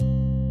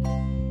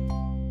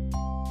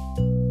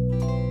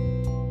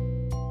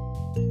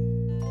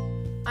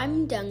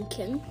I'm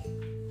Duncan.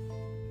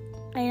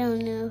 I don't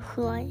know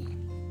who I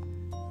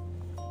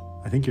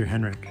think you're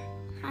Henrik.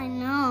 I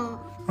know.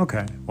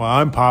 Okay. Well,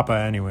 I'm Papa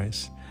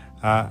anyways.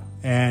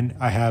 And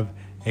I have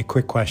a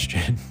quick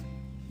question.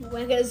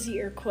 What is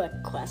your quick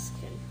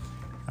question?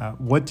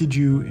 What did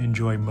you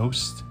enjoy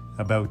most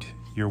about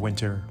your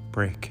winter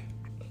break?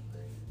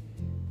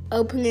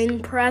 Opening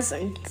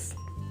presents.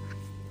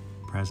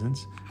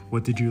 Presents?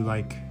 What did you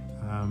like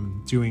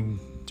doing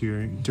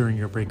during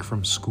your break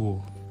from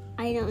school?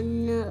 I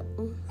don't know.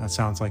 That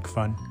sounds like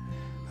fun.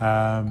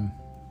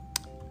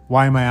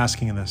 Why am I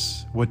asking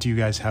this? What do you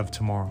guys have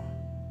tomorrow?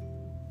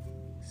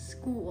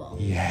 School.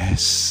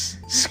 Yes.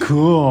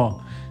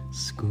 School.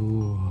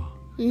 School.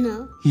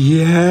 No.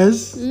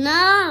 Yes.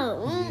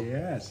 No.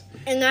 Yes.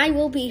 And I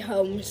will be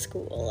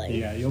homeschooling.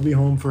 Yeah, you'll be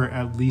home for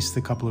at least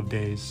a couple of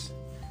days.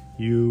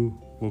 You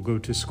will go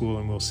to school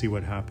and we'll see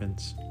what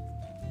happens.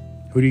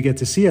 Who do you get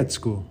to see at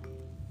school?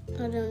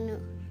 I don't know.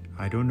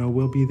 I don't know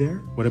will be there.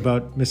 What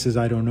about Mrs.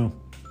 I don't know?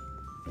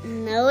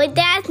 No,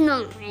 that's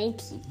not my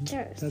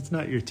teacher. That's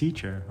not your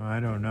teacher. I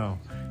don't know.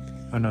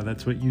 Oh no,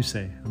 that's what you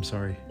say. I'm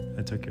sorry.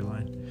 I took your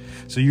line.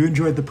 So you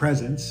enjoyed the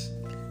presents,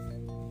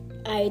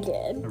 I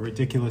did. a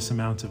ridiculous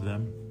amount of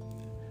them.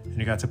 And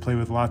you got to play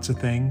with lots of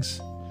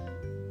things.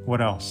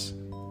 What else?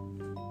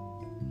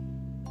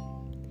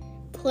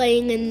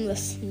 Playing in the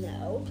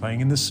snow.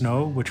 Playing in the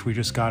snow, which we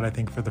just got, I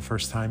think, for the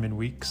first time in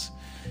weeks.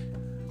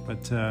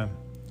 But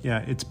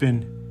yeah, it's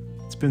been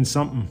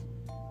something.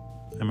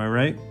 Am I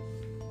right?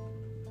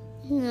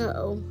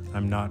 No.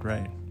 I'm not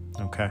right.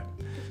 Okay.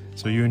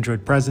 So you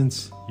enjoyed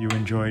presents. You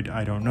enjoyed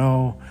I don't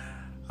know.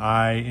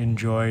 I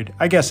enjoyed,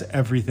 I guess,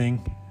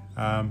 everything.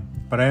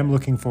 But I am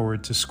looking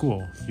forward to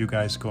school. You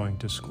guys going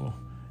to school.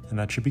 And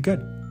that should be good.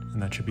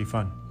 And that should be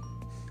fun.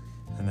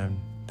 And then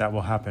that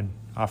will happen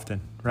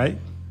often, right?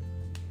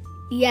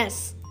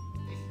 Yes.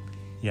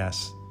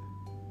 Yes.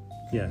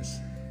 Yes.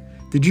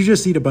 Did you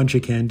just eat a bunch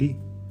of candy?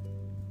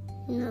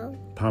 No.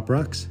 Pop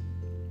Rocks?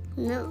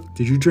 No.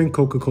 Did you drink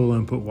Coca-Cola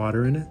and put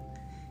water in it?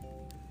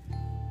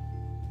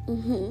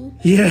 Mm-hmm.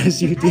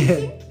 Yes, you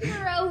did.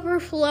 We're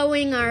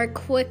overflowing our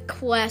quick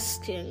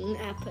question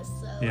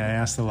episode. Yeah, I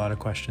asked a lot of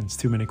questions.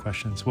 Too many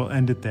questions. We'll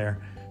end it there.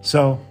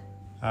 So,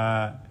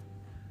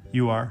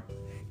 you are,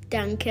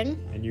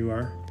 Duncan. and you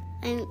are,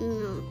 I don't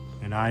know.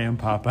 and I am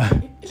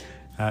Papa.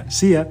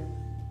 See ya.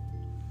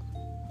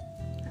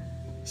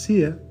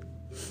 See ya.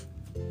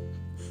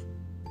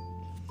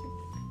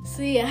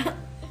 See ya.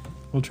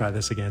 We'll try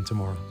this again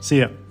tomorrow. See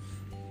ya.